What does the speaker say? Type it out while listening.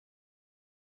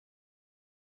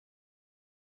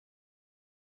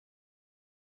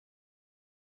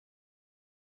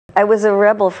I was a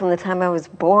rebel from the time I was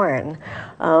born.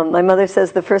 My mother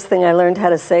says the first thing I learned how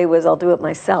to say was, "I'll do it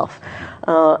myself."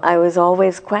 I was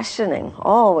always questioning,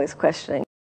 always questioning.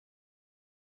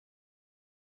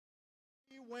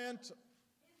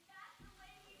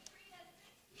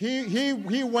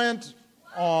 He went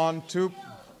on to,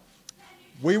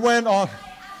 we went on.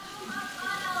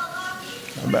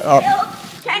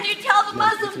 Can you tell the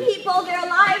Muslim people their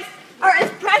lives are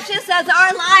as precious as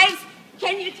our lives?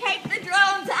 Can you take the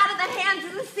drones out of the hands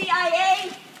of the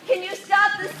CIA? Can you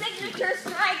stop the signature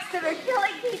strikes that are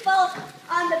killing people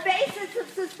on the basis of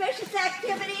suspicious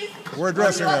activities? We're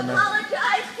addressing that, man. Will you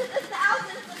apologize to the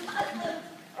thousands of Muslims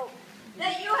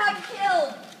that you have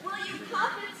killed? Will you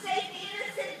compensate the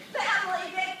innocent family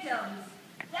victims?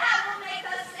 That will make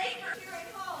us safer here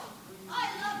at home. I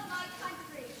love my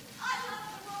country. I love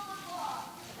the rule of law.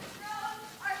 The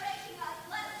drones are making us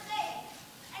less safe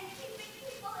and keeping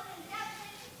people in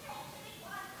indefinite detention in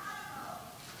Guantanamo.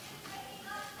 It's making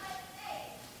us less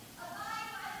safe. Abide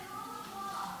by the rule of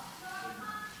law.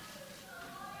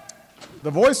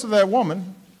 The voice of that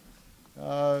woman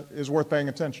is worth paying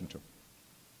attention to.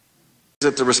 Is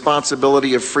it the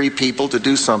responsibility of free people to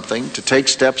do something, to take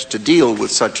steps to deal with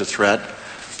such a threat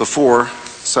before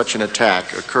such an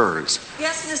attack occurs?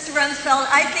 Yes, Mr. Rumsfeld,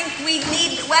 I think we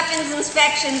need weapons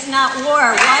inspections, not war.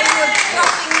 Why are you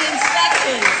obstructing the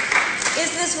inspections?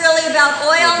 Is this really about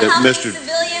oil? How many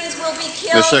civilians will be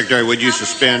killed? Mr. Secretary, would you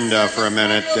suspend for a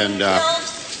minute and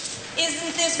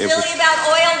isn't this really about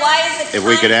oil? Why is it? if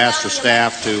we could ask the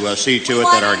staff to see to it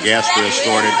that our guests are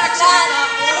escorted?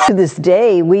 To this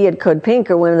day, we at CODEPINK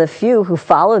are one of the few who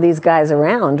follow these guys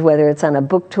around, whether it's on a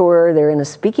book tour, they're in a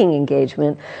speaking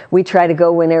engagement. We try to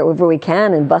go whenever we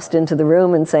can and bust into the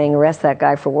room and saying, arrest that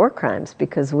guy for war crimes,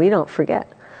 because we don't forget.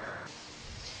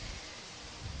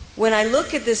 When I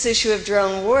look at this issue of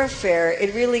drone warfare,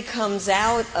 it really comes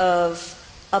out of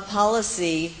a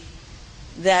policy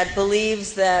that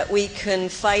believes that we can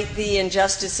fight the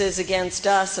injustices against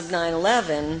us of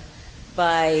 9/11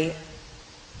 by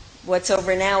what's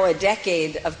over now a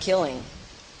decade of killing,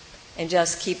 and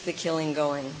just keep the killing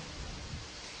going.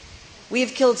 We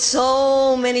have killed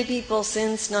so many people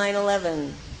since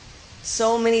 9/11,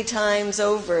 so many times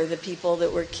over the people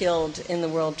that were killed in the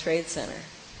World Trade Center.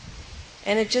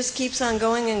 And it just keeps on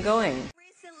going and going.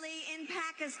 Recently in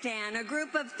Pakistan, a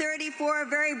group of 34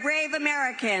 very brave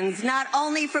Americans, not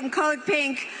only from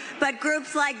CODEPINK, but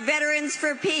groups like Veterans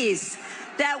for Peace,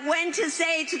 that went to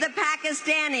say to the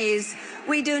Pakistanis,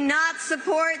 we do not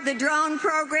support the drone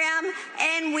program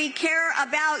and we care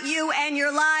about you and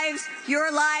your lives. Your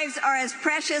lives are as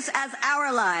precious as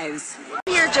our lives.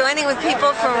 You're joining with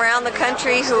people from around the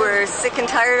country who are sick and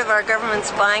tired of our government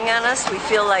spying on us. We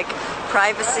feel like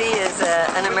privacy is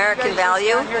an American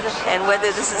value, and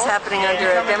whether this is happening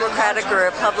under a Democratic or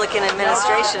Republican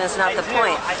administration is not the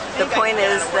point. The point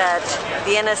is that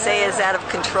the NSA is out of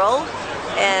control,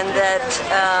 and that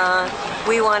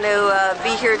we want to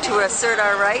be here to assert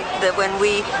our right, that when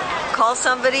we call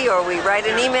somebody or we write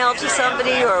an email to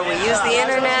somebody or we use the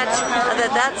internet,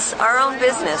 that that's our own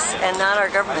business and not our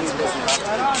government's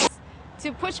business.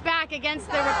 To push back against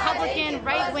the Republican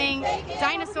right-wing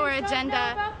dinosaur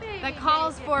agenda that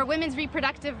calls for women's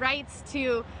reproductive rights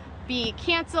to be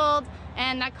canceled,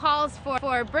 and that calls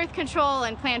for birth control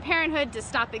and Planned Parenthood to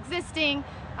stop existing.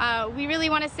 We really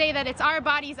want to say that it's our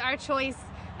bodies, our choice.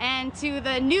 And to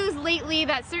the news lately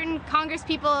that certain Congress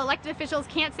people, elected officials,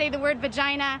 can't say the word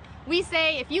vagina, we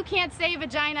say if you can't say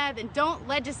vagina, then don't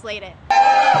legislate it. The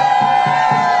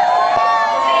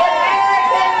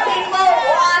American people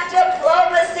want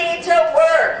diplomacy to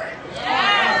work.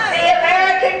 Yes. The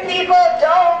American people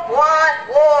don't want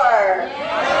war.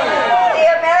 Yes. The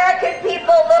American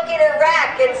people look at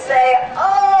Iraq and say,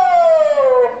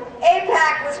 oh,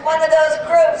 AIPAC was one of those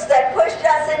groups that pushed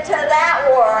us into that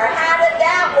war. How did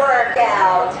that work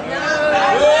out?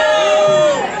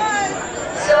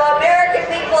 So American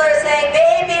people are saying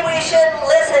maybe we shouldn't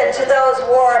listen to those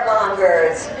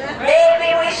warmongers. Maybe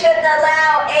we shouldn't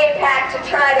allow AIPAC to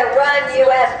try to run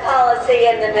U.S. policy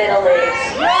in the Middle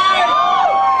East.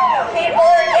 People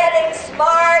are getting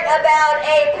smart about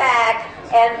AIPAC,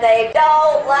 and they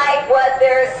don't like what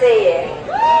they're seeing.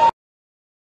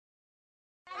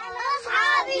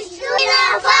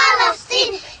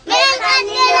 فلسطين من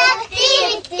أجلها كتير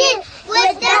كتير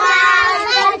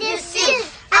والدماء قد يصير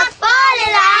أطفال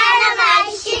العالم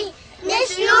عايشين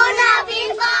نسيونا في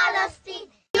فلسطين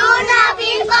نسيونا في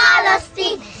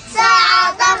فلسطين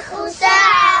ساعة ضخ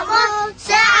وساعة موت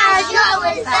ساعة جوع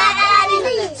والفقر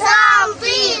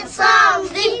صامدين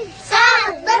صامدين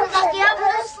ساعة برقك يا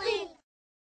فلسطين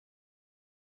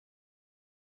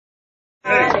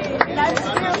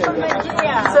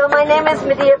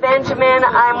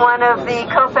one of the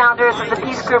co-founders of the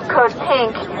peace group Code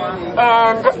Pink,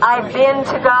 and I've been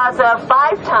to Gaza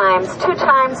 5 times, 2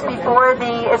 times before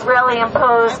the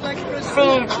Israeli-imposed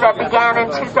siege that began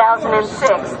in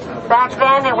 2006. Back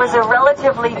then it was a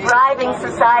relatively thriving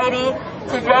society.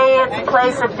 Today it's a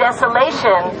place of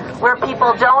desolation where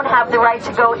people don't have the right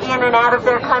to go in and out of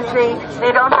their country.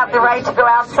 They don't have the right to go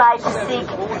outside to seek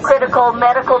critical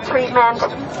medical treatment.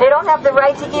 They don't have the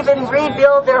right to even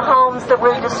rebuild their homes that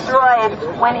were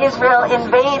destroyed when Israel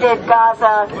invaded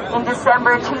Gaza in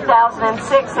December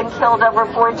 2006 and killed over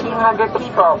 1,400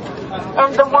 people.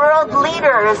 And the world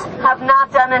leaders have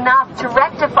not done enough to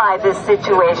rectify this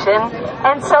situation,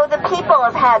 and so the people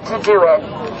have had to do it.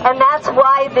 And that's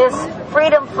why this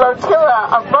Freedom Flotilla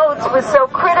of boats was so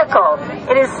critical.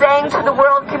 It is saying to the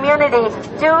world community,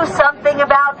 do something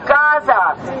about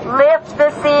Gaza. Lift the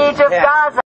siege of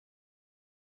Gaza.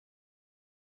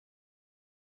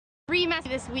 3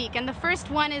 messages this week, and the first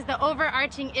one is the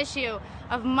overarching issue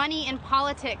of money in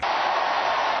politics.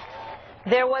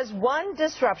 There was one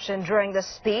disruption during the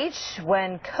speech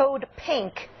when Code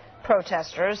Pink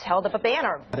protesters held up a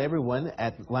banner. Everyone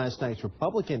at last night's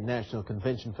Republican National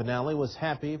Convention finale was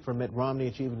happy for Mitt Romney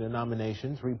achieving the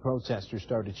nomination. 3 protesters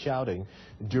started shouting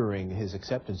during his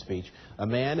acceptance speech. A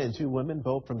man and 2 women,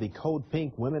 both from the Code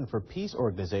Pink Women for Peace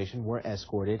organization, were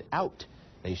escorted out.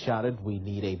 They shouted, "We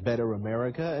need a better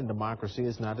America, and democracy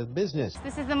is not a business."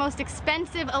 This is the most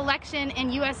expensive election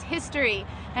in U.S. history,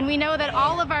 and we know that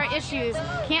all of our issues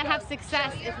can't have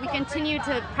success if we continue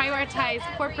to prioritize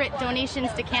corporate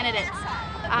donations to candidates.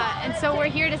 And so we're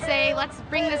here to say, let's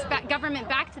bring this government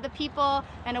back to the people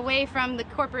and away from the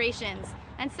corporations.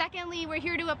 And secondly, we're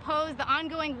here to oppose the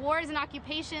ongoing wars and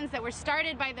occupations that were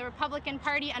started by the Republican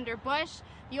Party under Bush,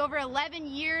 the over 11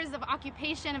 years of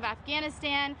occupation of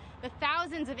Afghanistan, the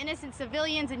thousands of innocent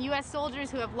civilians and U.S.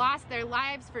 soldiers who have lost their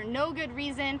lives for no good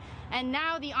reason, and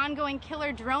now the ongoing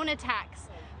killer drone attacks,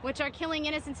 which are killing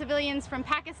innocent civilians from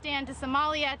Pakistan to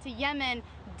Somalia to Yemen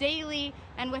daily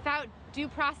and without due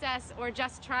process or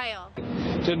just trial.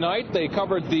 Tonight, they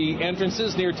covered the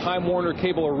entrances near Time Warner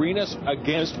Cable Arena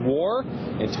against war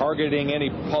and targeting any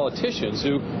politicians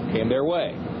who came their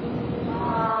way.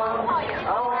 Oh,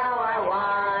 how I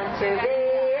want to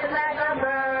be in that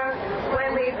number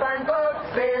when we fund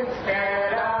books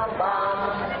instead of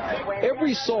bombs.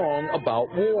 Every song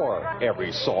about war.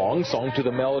 Every song sung to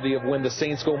the melody of When the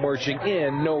Saints Go Marching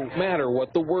In, no matter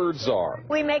what the words are.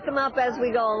 We make them up as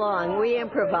we go along. We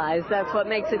improvise. That's what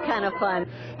makes it kind of fun.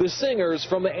 The singers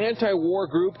from the anti-war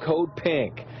group Code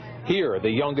Pink. Here, the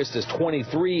youngest is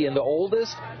 23 and the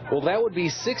oldest, well, that would be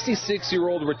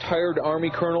 66-year-old retired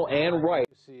Army Colonel Ann Wright.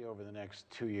 See over the next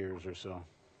 2 years or so.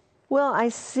 Well, I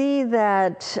see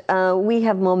that we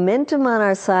have momentum on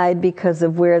our side because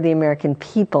of where the American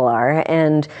people are,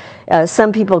 and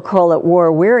some people call it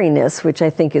war weariness, which I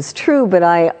think is true, but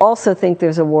I also think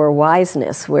there's a war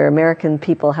wiseness where American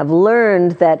people have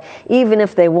learned that even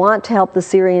if they want to help the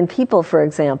Syrian people, for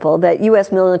example, that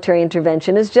U.S. military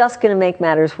intervention is just going to make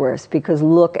matters worse, because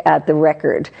look at the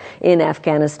record in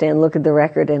Afghanistan, look at the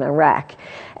record in Iraq.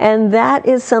 And that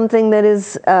is something that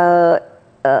is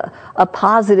a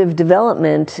positive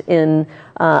development in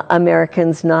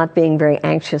Americans not being very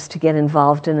anxious to get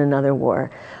involved in another war.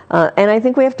 And I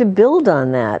think we have to build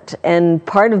on that. And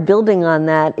part of building on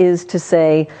that is to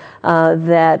say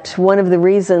that one of the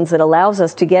reasons that allows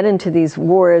us to get into these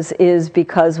wars is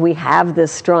because we have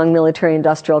this strong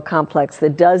military-industrial complex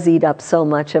that does eat up so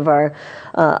much of our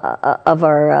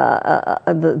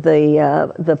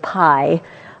the pie.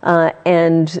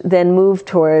 And then move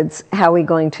towards how are we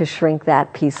going to shrink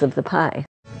that piece of the pie.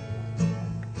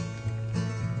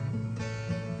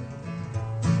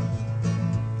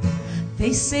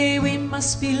 They say we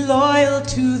must be loyal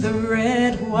to the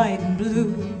red, white, and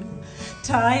blue.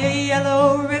 Tie a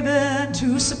yellow ribbon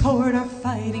to support our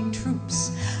fighting troops.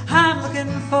 I'm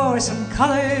looking for some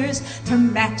colors to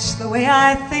match the way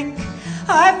I think.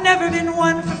 I've never been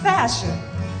one for fashion,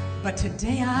 but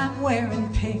today I'm wearing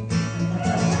pink.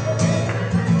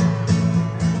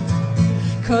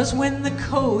 'Cause when the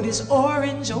code is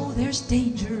orange, oh, there's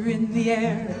danger in the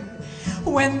air.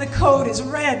 When the code is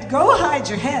red, go hide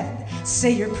your head,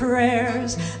 say your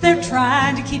prayers. They're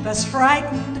trying to keep us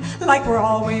frightened, like we're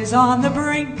always on the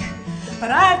brink.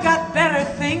 But I've got better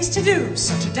things to do,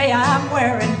 so today I'm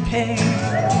wearing pink.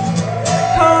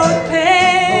 Code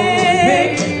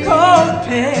pink, code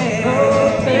pink,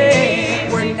 code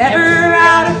pink. We're never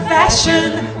out of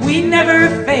fashion, we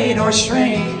never fade or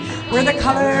shrink. We're the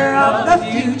color of the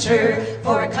future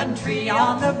for a country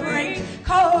on the brink.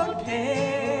 Code pink.